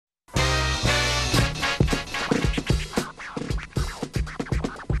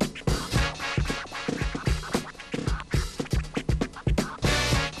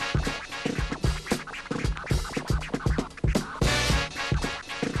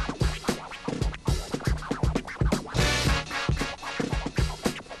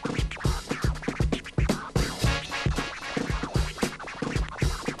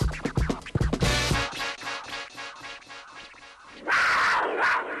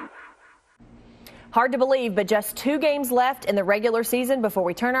Hard to believe, but just 2 games left in the regular season before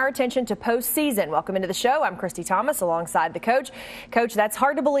we turn our attention to postseason. Welcome into the show. I'm Christy Thomas alongside the coach. Coach, that's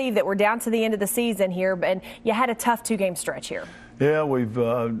hard to believe that we're down to the end of the season here, and you had a tough 2-game stretch here. Yeah, we've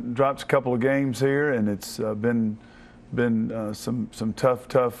dropped a couple of games here, and it's been some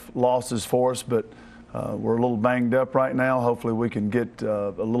tough losses for us, but we're a little banged up right now. Hopefully we can get a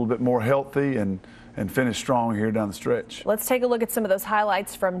little bit more healthy and finish strong here down the stretch. Let's take a look at some of those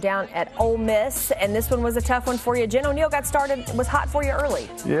highlights from down at Ole Miss, and this one was a tough one for you. Jen O'Neill got started, was hot for you early.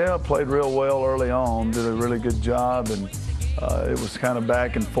 Yeah, played real well early on, did a really good job, and it was kind of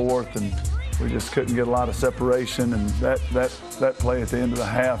back and forth, and we just couldn't get a lot of separation, and that play at the end of the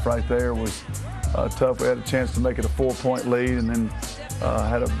half right there was tough. We had a chance to make it a 4-point lead, and then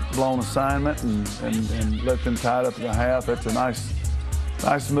had a blown assignment and let them tie it up in the half. That's a nice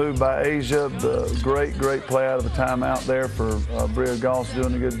move by Asia. The great play out of the timeout there for Bria Goss,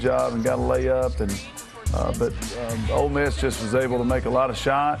 doing a good job and got a layup. But Ole Miss just was able to make a lot of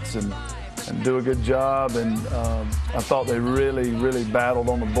shots and do a good job. And I thought they really battled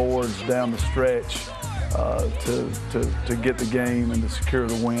on the boards down the stretch to get the game and to secure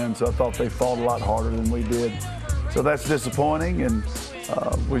the win. So I thought they fought a lot harder than we did. So that's disappointing, and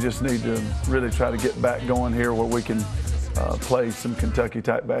we just need to really try to get back going here where we can play some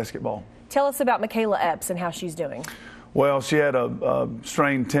Kentucky-type basketball. Tell us about Michaela Epps and how she's doing. Well, she had a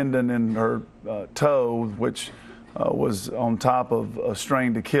strained tendon in her toe, which was on top of a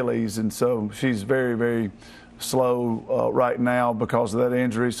strained Achilles, and so she's very slow right now because of that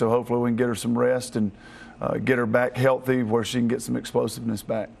injury. So hopefully we can get her some rest and get her back healthy where she can get some explosiveness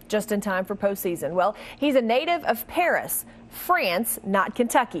back. Just in time for postseason. Well, he's a native of Paris, France, not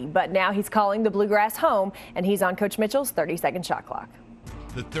Kentucky, but now he's calling the Bluegrass home, and he's on Coach Mitchell's 30-second shot clock.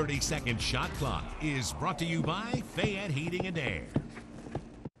 The 30-second shot clock is brought to you by Fayette Heating and Air.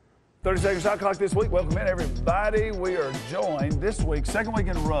 30-second shot clock this week. Welcome in, everybody. We are joined this week, second week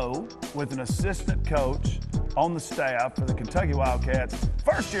in a row, with an assistant coach on the staff for the Kentucky Wildcats,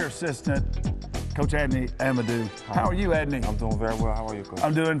 first-year assistant, Coach Adney Amadou. How are you, Adney? I'm doing very well. How are you, Coach?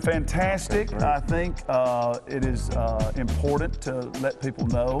 I'm doing fantastic. I think it is important to let people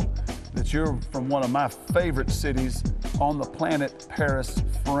know that you're from one of my favorite cities on the planet, Paris,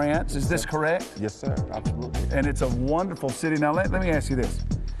 France. Is this correct? Yes, sir. Absolutely. And it's a wonderful city. Now, let me ask you this.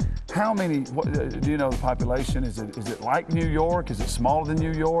 How many, do you know the population? Is it like New York? Is it smaller than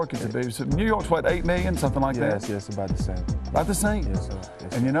New York? Is it big? So New York's what, 8 million, something like that? Yes, about the same. About the same? Yes, sir.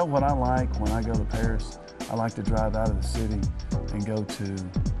 Yes, and you know what I like when I go to Paris? I like to drive out of the city and go to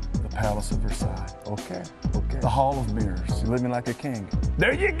the Palace of Versailles. Okay. The Hall of Mirrors. You're living like a king.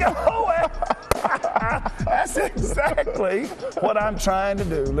 There you go. That's exactly what I'm trying to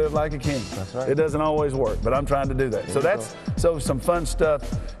do, live like a king. That's right. It doesn't always work, but I'm trying to do that. So some fun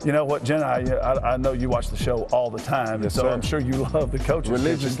stuff. You know what, Jen, I know you watch the show all the time, yes, so sir. I'm sure you love the Coach's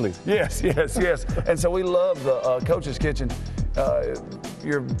Religiously. Kitchen. Yes. And so we love the Coach's Kitchen.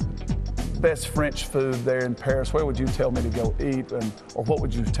 Your best French food there in Paris, where would you tell me to go eat, or what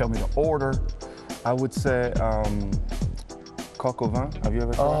would you tell me to order? I would say coq au vin. Have you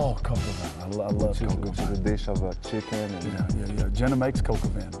ever tried? Oh, coq au vin. I love coq au vin. Which is a dish of chicken. And Yeah. Jenna makes coq au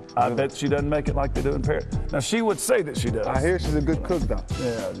vin. I bet she doesn't make it like they do in Paris. Now, she would say that she does. I hear she's a good cook, though.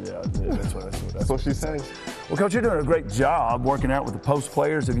 Yeah. That's what she says. Well, Coach, you're doing a great job working out with the Post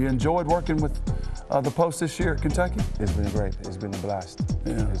players. Have you enjoyed working with the Post this year at Kentucky? It's been great. It's been a blast.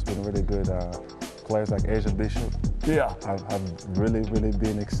 Yeah. It's been really good. Players like Asia Bishop. Yeah. Have really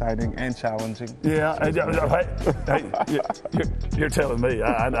been exciting and challenging. Yeah. Hey, you're telling me.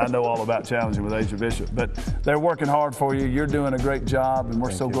 I know all about challenging with Asia Bishop, but they're working hard for you. You're doing a great job, and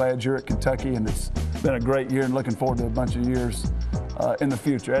we're so glad you're at Kentucky, and it's been a great year and looking forward to a bunch of years in the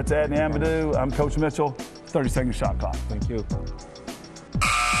future. That's Adney Amadou. I'm Coach Mitchell. 30-second shot clock. Thank you.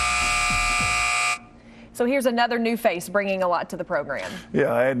 So here's another new face bringing a lot to the program. Yeah,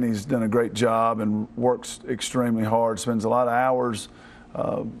 Adney's done a great job and works extremely hard, spends a lot of hours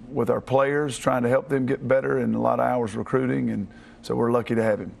with our players trying to help them get better and a lot of hours recruiting, and so we're lucky to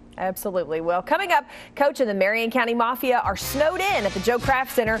have him. Absolutely. Well, coming up, Coach and the Marion County Mafia are snowed in at the Joe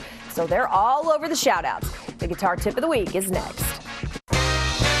Kraft Center, so they're all over the shout-outs. The guitar tip of the week is next.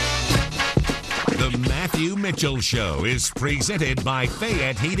 The Matthew Mitchell Show is presented by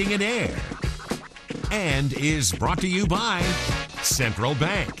Fayette Heating and Air and is brought to you by Central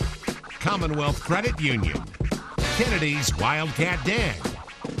Bank, Commonwealth Credit Union, Kennedy's Wildcat Den,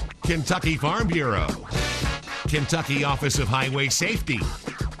 Kentucky Farm Bureau, Kentucky Office of Highway Safety,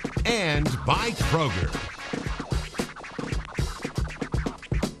 and by Kroger.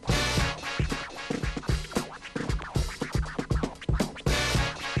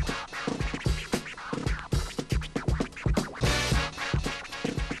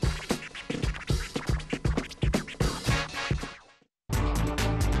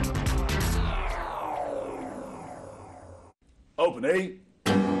 Company.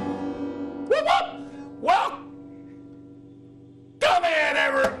 Whoop, whoop. Welcome in,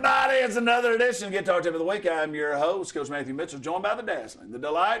 everybody. It's another edition of Guitar Tip of the Week. I'm your host, Coach Matthew Mitchell, joined by the dazzling, the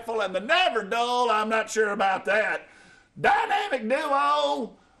delightful, and the never dull. I'm not sure about that. Dynamic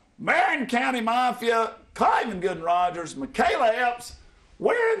duo, Marion County Mafia, Cliven Gooden Rogers, Michaela Epps.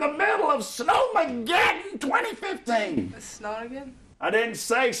 We're in the middle of Snowmageddon 2015. It's snowing again? I didn't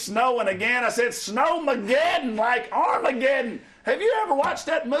say snowing again. I said Snowmageddon, like Armageddon. Have you ever watched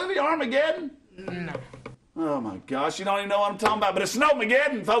that movie, Armageddon? No. Oh my gosh, you don't even know what I'm talking about. But it's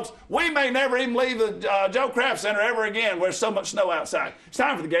Snowmageddon, folks. We may never even leave the Joe Kraft Center ever again. There's so much snow outside. It's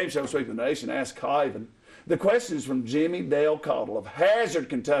time for the game show Sweep the Nation. Ask Cliven. The question is from Jimmy Dale Caudle of Hazard,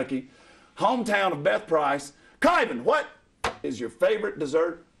 Kentucky, hometown of Beth Price. Cliven, what is your favorite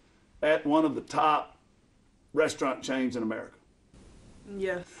dessert at one of the top restaurant chains in America?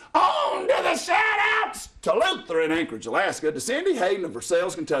 Yes. On to the shout-outs to Luther in Anchorage, Alaska, to Cindy Hayden of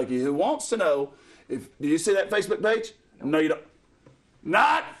Versailles, Kentucky, who wants to know if, do you see that Facebook page? No, you don't.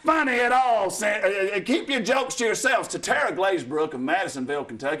 Not funny at all. Keep your jokes to yourselves. To Tara Glazebrook of Madisonville,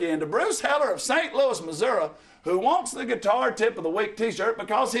 Kentucky, and to Bruce Heller of St. Louis, Missouri, who wants the Guitar Tip of the Week t-shirt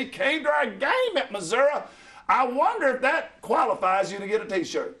because he came to our game at Missouri. I wonder if that qualifies you to get a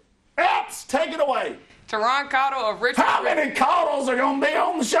t-shirt. Epps, take it away. Teron Cottle of Richmond. How many Caudles are going to be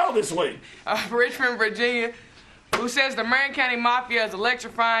on the show this week? Richmond, Virginia, who says the Marion County Mafia is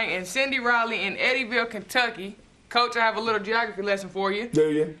electrifying, and Cindy Riley in Eddyville, Kentucky. Coach, I have a little geography lesson for you.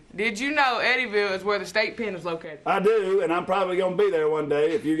 Do you? Did you know Eddyville is where the state pen is located? I do, and I'm probably going to be there one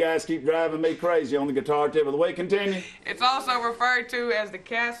day if you guys keep driving me crazy on the Guitar Tip of the Week. Continue. It's also referred to as the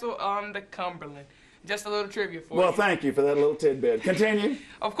Castle on the Cumberland. Just a little trivia for you. Well, thank you for that little tidbit. Continue.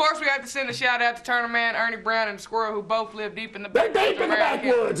 Of course, we have to send a shout-out to Turner Man, Ernie Brown, and the Squirrel, who both live deep in the They're deep in the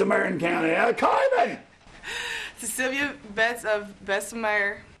backwoods of Marion County. Cliven. Cecilia Betts of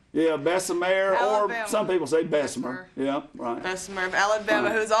Bessemer. Yeah, Bessemer, or Alabama. some people say Bessemer. Yeah, right. Bessemer of Alabama,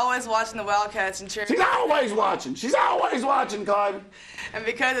 who's always watching the Wildcats and cheering. She's always watching. She's always watching, Cliven. And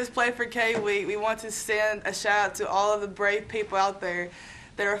because it's Play for K Week, we want to send a shout out to all of the brave people out there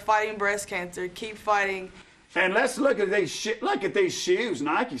that are fighting breast cancer. Keep fighting. And let's look at these shoes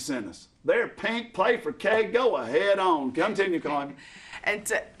Nike sent us. They're pink. Play for K. Go ahead on. Continue, Cliven. And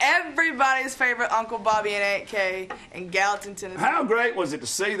to everybody's favorite Uncle Bobby and Aunt Kay in Gallatin, Tennessee. How great was it to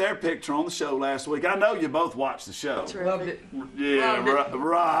see their picture on the show last week? I know you both watched the show. Loved it. Yeah,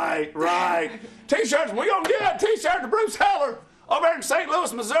 right. T-shirts. We're going to give a T-shirt to Bruce Heller over in St.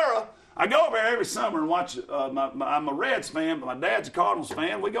 Louis, Missouri. I go over there every summer and watch. I'm a Reds fan, but my dad's a Cardinals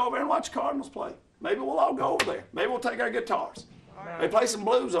fan. We go over there and watch Cardinals play. Maybe we'll all go over there. Maybe we'll take our guitars. They play some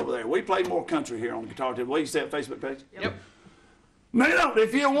blues over there. We play more country here on the Guitar Tip. What you say at Facebook page? Yep. Now,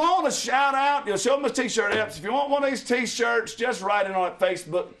 if you want a shout out, you'll show them a t-shirt, Epps. If you want one of these t-shirts, just write it on that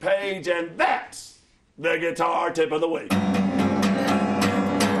Facebook page, and that's the Guitar Tip of the Week.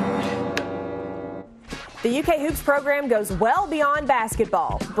 The UK Hoops program goes well beyond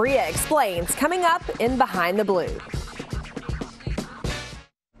basketball. Bria explains coming up in Behind the Blue.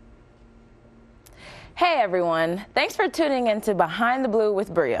 Hey everyone, thanks for tuning in to Behind the Blue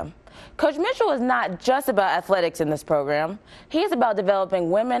with Bria. Coach Mitchell is not just about athletics in this program. He is about developing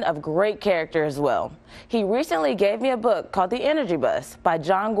women of great character as well. He recently gave me a book called The Energy Bus by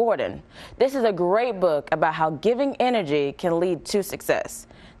John Gordon. This is a great book about how giving energy can lead to success.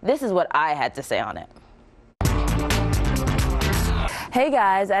 This is what I had to say on it. Hey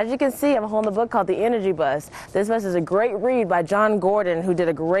guys, as you can see, I'm holding a book called The Energy Bus. This bus is a great read by John Gordon, who did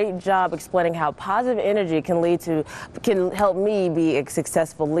a great job explaining how positive energy can help me be a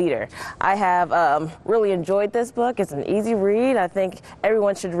successful leader. I have really enjoyed this book. It's an easy read. I think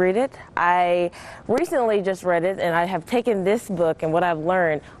everyone should read it. I recently just read it, and I have taken this book and what I've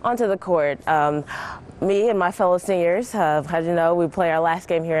learned onto the court. Me and my fellow seniors, as you know, we play our last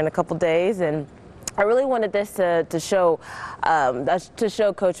game here in a couple days, and I really wanted this to show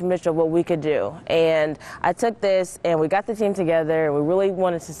Coach Mitchell what we could do. And I took this and we got the team together and we really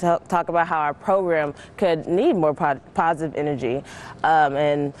wanted to talk about how our program could need more positive energy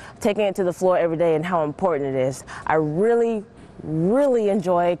and taking it to the floor every day and how important it is. I really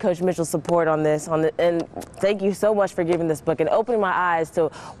enjoy Coach Mitchell's support on this, and thank you so much for giving this book and opening my eyes to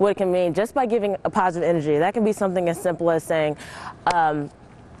what it can mean just by giving a positive energy. That can be something as simple as saying,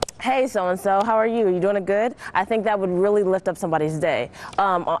 hey, so-and-so, how are you? You doing it good? I think that would really lift up somebody's day.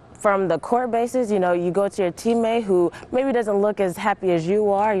 from the court basis, you know, you go to your teammate who maybe doesn't look as happy as you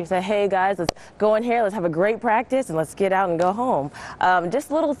are. You say, hey guys, let's go in here, let's have a great practice, and let's get out and go home.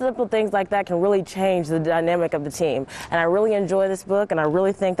 Just little simple things like that can really change the dynamic of the team. And I really enjoy this book, and I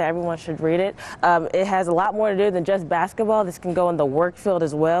really think that everyone should read it. It has a lot more to do than just basketball. This can go in the work field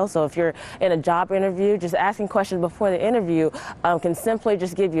as well. So if you're in a job interview, just asking questions before the interview can simply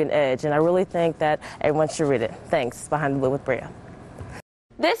just give you an edge. And I really think that everyone should read it. Thanks. Behind the Blue with Bria.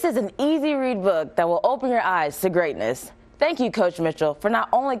 This is an easy read book that will open your eyes to greatness. Thank you, Coach Mitchell, for not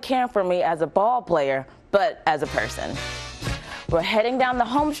only caring for me as a ball player, but as a person. We're heading down the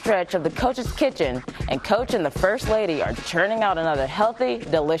home stretch of the Coach's Kitchen, and Coach and the First Lady are churning out another healthy,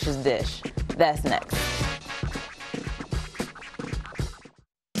 delicious dish. That's next.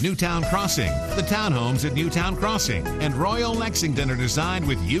 Newtown Crossing. The townhomes at Newtown Crossing and Royal Lexington are designed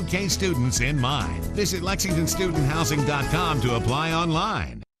with UK students in mind. Visit LexingtonStudentHousing.com to apply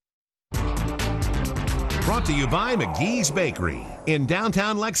online. Brought to you by McGee's Bakery in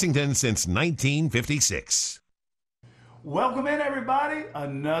downtown Lexington since 1956. Welcome in, everybody.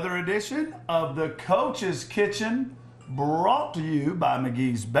 Another edition of the Coach's Kitchen, brought to you by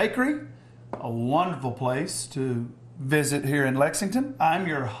McGee's Bakery, a wonderful place to visit here in Lexington. I'm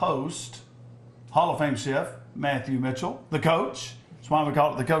your host, Hall of Fame chef Matthew Mitchell, the coach. That's why we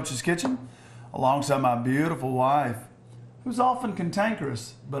call it the Coach's Kitchen, alongside my beautiful wife, who's often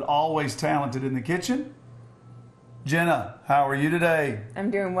cantankerous but always talented in the kitchen. Jenna, how are you today?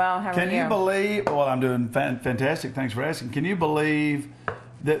 I'm doing well. How are you? Can you believe? Well, I'm doing fantastic. Thanks for asking. Can you believe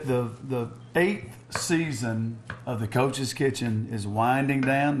that the 8th season of the Coach's Kitchen is winding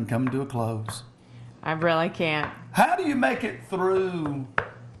down and coming to a close? I really can't. How do you make it through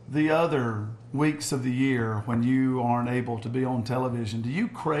the other weeks of the year when you aren't able to be on television? Do you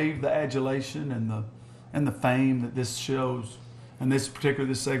crave the adulation and the fame that this shows and this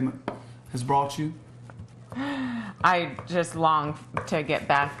segment has brought you? I just long to get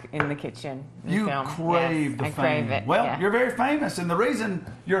back in the kitchen. You film. crave yes, the I fame. crave it. Well, yeah. you're very famous, and the reason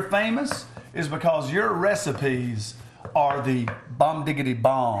you're famous is because your recipes are the bomb diggity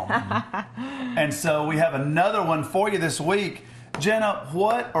bomb. And so we have another one for you this week. Jenna,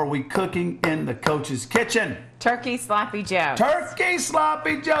 what are we cooking in the Coach's Kitchen? Turkey sloppy joes. Turkey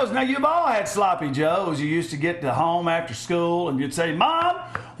sloppy joes. Now, you've all had sloppy joes. You used to get to home after school and you'd say, Mom,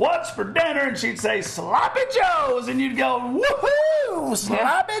 what's for dinner? And she'd say, sloppy joes. And you'd go, woohoo,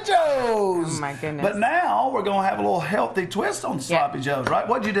 sloppy joes. Oh, my goodness. But now we're going to have a little healthy twist on sloppy joes, right?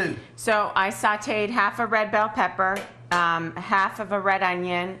 What'd you do? So I sauteed half a red bell pepper, half of a red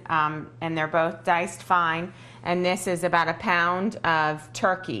onion, and they're both diced fine. And this is about a pound of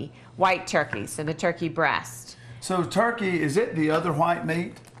turkey, white turkey, so the turkey breast. So turkey, is it the other white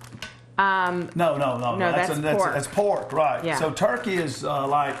meat? No. That's pork. That's pork, right. Yeah. So turkey is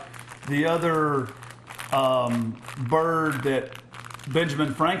like the other bird that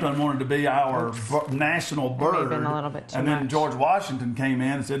Benjamin Franklin wanted to be our national bird. Maybe a little bit too and then much. George Washington came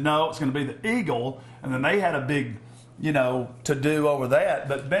in and said, no, it's going to be the eagle. And then they had a big, to do over that.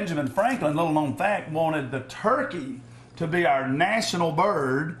 But Benjamin Franklin, little known fact, wanted the turkey to be our national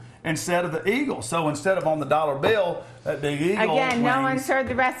bird instead of the eagle. So instead of on the dollar bill, that big eagle Again, no wings. one's heard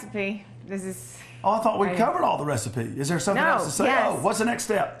the recipe. This is... Oh, I thought we covered all the recipe. Is there something else to say? Yes. Oh, what's the next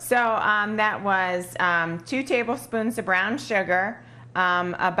step? So that was 2 tablespoons of brown sugar,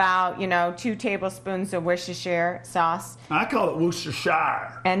 about 2 tablespoons of Worcestershire sauce. I call it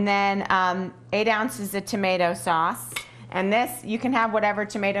Worcestershire. And then 8 ounces of tomato sauce. And this, you can have whatever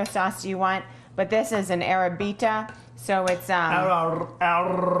tomato sauce you want, but this is an Arrabbiata, so it's Arrabbiata.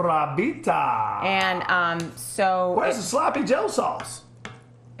 And so Where's the sloppy Joe sauce?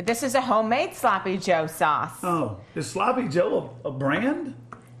 this is a homemade sloppy Joe sauce. Oh, is Sloppy Joe a brand?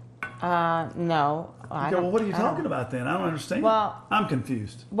 No. Okay, well, what are you talking about then? I don't understand. Well, I'm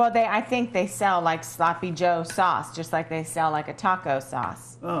confused. Well, I think they sell like sloppy Joe sauce, just like they sell like a taco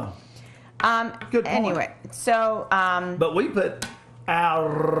sauce. Oh. Good point. Anyway, so But we put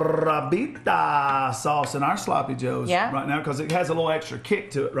Arrabbiata sauce in our Sloppy Joes right now because it has a little extra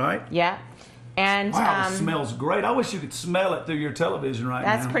kick to it, right? Yeah. And wow, it smells great. I wish you could smell it through your television now.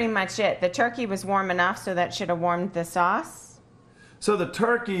 That's pretty much it. The turkey was warm enough, so that should have warmed the sauce. So the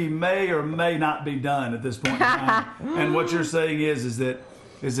turkey may or may not be done at this point in time. And what you're saying is that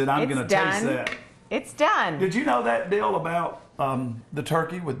I'm going to taste that. It's done. Did you know that deal about the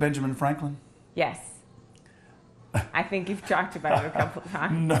turkey with Benjamin Franklin? Yes. I think you've talked about it a couple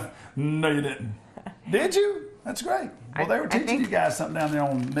times. No, you didn't. Did you? That's great. Well, they were teaching you guys something down there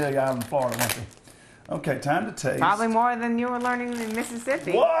on Millie Island, Florida, weren't they? Okay, time to taste. Probably more than you were learning in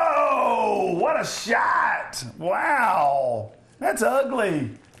Mississippi. Whoa! What a shot! Wow! That's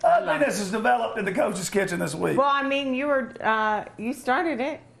ugly. Ugliness is developed in the coach's kitchen this week. Well, I mean, you started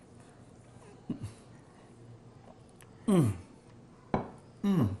it. Is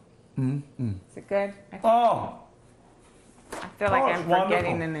it good? I feel like I'm forgetting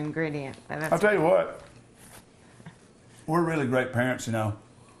wonderful. an ingredient. But that's I'll tell you what. We're really great parents, you know.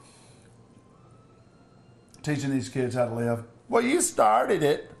 Teaching these kids how to live. Well, you started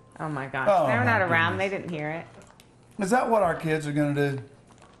it. Oh my gosh. Oh, They were my not around. goodness. They didn't hear it. Is that what our kids are going to do?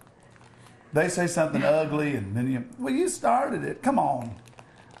 They say something ugly and then you started it. Come on.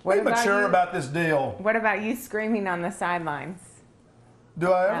 What Be about mature you? about this deal. What about you screaming on the sidelines?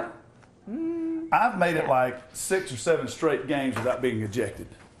 Do I ever? I've made it like 6 or 7 straight games without being ejected.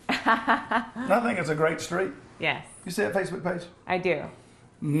 I think it's a great streak. Yes, You see that Facebook page? I do.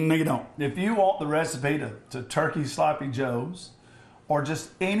 No, you don't. If you want the recipe to turkey sloppy joes or just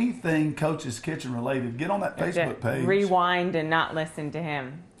anything Coach's Kitchen related, get on that Facebook page. Rewind and not listen to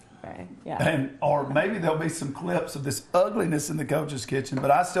him. Okay. Yeah. Or maybe there'll be some clips of this ugliness in the Coach's Kitchen, but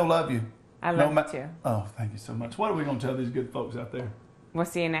I still love you. I love you too. Oh, thank you so much. What are we going to tell these good folks out there? We'll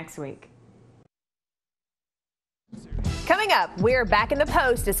see you next week. Coming up, we're back in the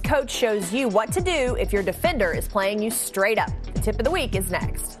post as Coach shows you what to do if your defender is playing you straight up. The tip of the week is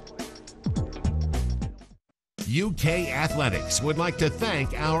next. UK Athletics would like to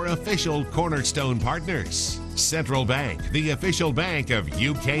thank our official Cornerstone partners, Central Bank, the official bank of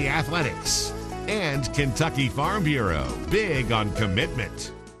UK Athletics, and Kentucky Farm Bureau, big on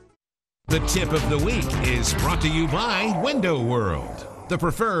commitment. The tip of the week is brought to you by Window World, the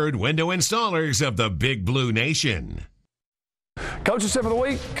preferred window installers of the Big Blue Nation. Coach's Tip of the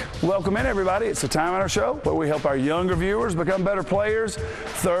Week. Welcome in, everybody. It's the time on our show where we help our younger viewers become better players.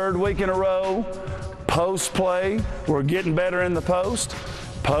 3rd week in a row. Post play. We're getting better in the post.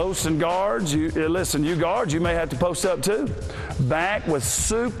 Posts and guards. Listen, you guards, you may have to post up too. Back with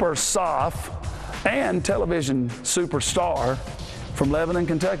super soft and television superstar from Lebanon,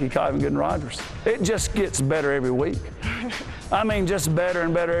 Kentucky, Kyvan Gooden-Rogers. It just gets better every week. I mean, just better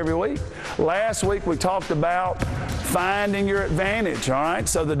and better every week. Last week we talked about finding your advantage, all right?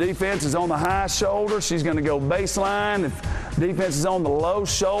 So the defense is on the high shoulder. She's going to go baseline. If defense is on the low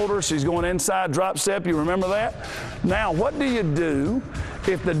shoulder, she's going inside drop step. You remember that? Now, what do you do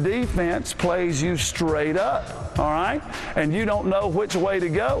if the defense plays you straight up, all right? And you don't know which way to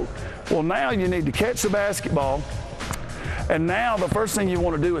go? Well, now you need to catch the basketball. And now the first thing you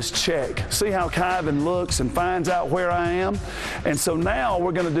want to do is check. See how Kyvan looks and finds out where I am. And so now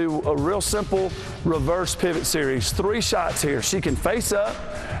we're going to do a real simple reverse pivot series. 3 shots here. She can face up.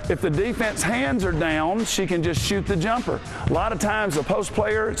 If the defense hands are down, she can just shoot the jumper. A lot of times a post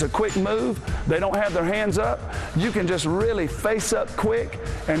player, it's a quick move. They don't have their hands up. You can just really face up quick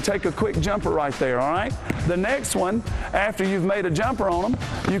and take a quick jumper right there, all right? The next one, after you've made a jumper on them,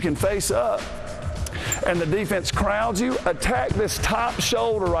 you can face up. And the defense crowds you, attack this top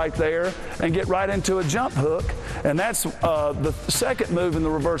shoulder right there and get right into a jump hook. And that's the second move in the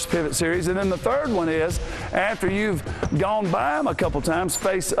reverse pivot series. And then the third one is after you've gone by them a couple times,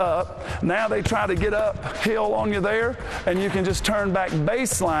 face up. Now they try to get uphill on you there, and you can just turn back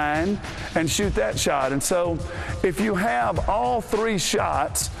baseline and shoot that shot. And so if you have all 3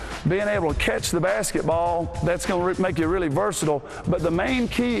 shots, being able to catch the basketball, that's going to make you really versatile. But the main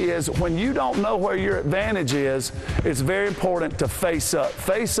key is when you don't know where your advantage is, it's very important to face up.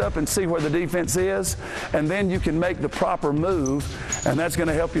 Face up and see where the defense is, and then you can make the proper move, and that's going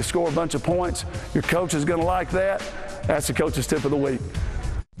to help you score a bunch of points. Your coach is going to like that. That's the Coach's Tip of the Week.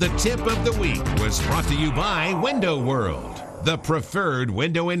 The tip of the week was brought to you by Window World, the preferred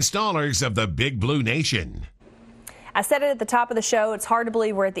window installers of the Big Blue Nation. I said it at the top of the show. It's hard to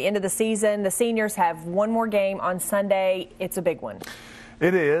believe we're at the end of the season. The seniors have one more game on Sunday. It's a big one.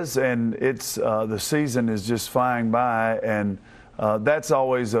 It is, and it's the season is just flying by, and that's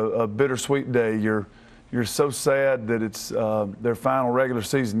always a bittersweet day. You're so sad that it's their final regular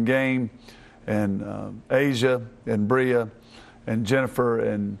season game, and Asia and Bria and Jennifer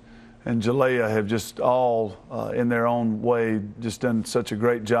and Jalea have just all, in their own way, just done such a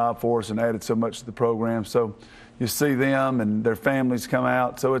great job for us and added so much to the program. So you see them and their families come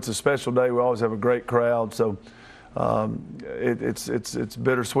out. So it's a special day. We always have a great crowd. So it's a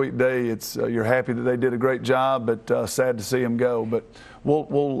bittersweet day. You're happy that they did a great job, but sad to see them go. But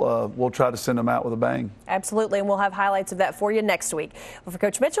we'll try to send them out with a bang. Absolutely, and we'll have highlights of that for you next week. Well, for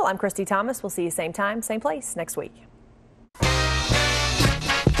Coach Mitchell, I'm Christy Thomas. We'll see you same time, same place next week.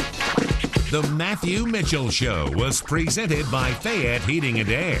 The Matthew Mitchell Show was presented by Fayette Heating and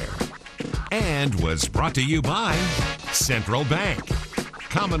Air and was brought to you by Central Bank,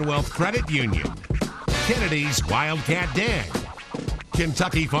 Commonwealth Credit Union, Kennedy's Wildcat Den,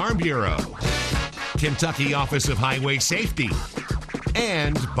 Kentucky Farm Bureau, Kentucky Office of Highway Safety,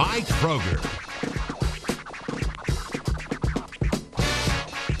 and by Kroger.